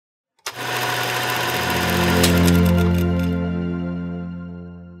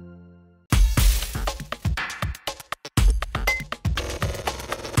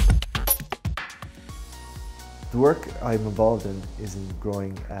work I'm involved in is in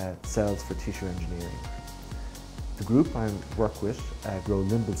growing cells for tissue engineering. The group I work with grow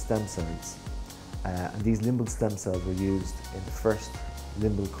limbal stem cells, and these limbal stem cells were used in the first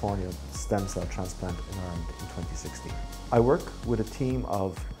limbal corneal stem cell transplant in Ireland in 2016. I work with a team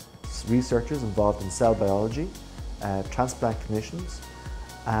of researchers involved in cell biology, transplant clinicians,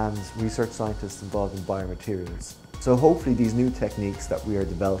 and research scientists involved in biomaterials. So hopefully these new techniques that we are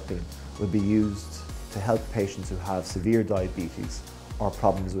developing will be used to help patients who have severe diabetes or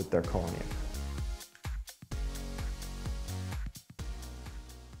problems with their cornea.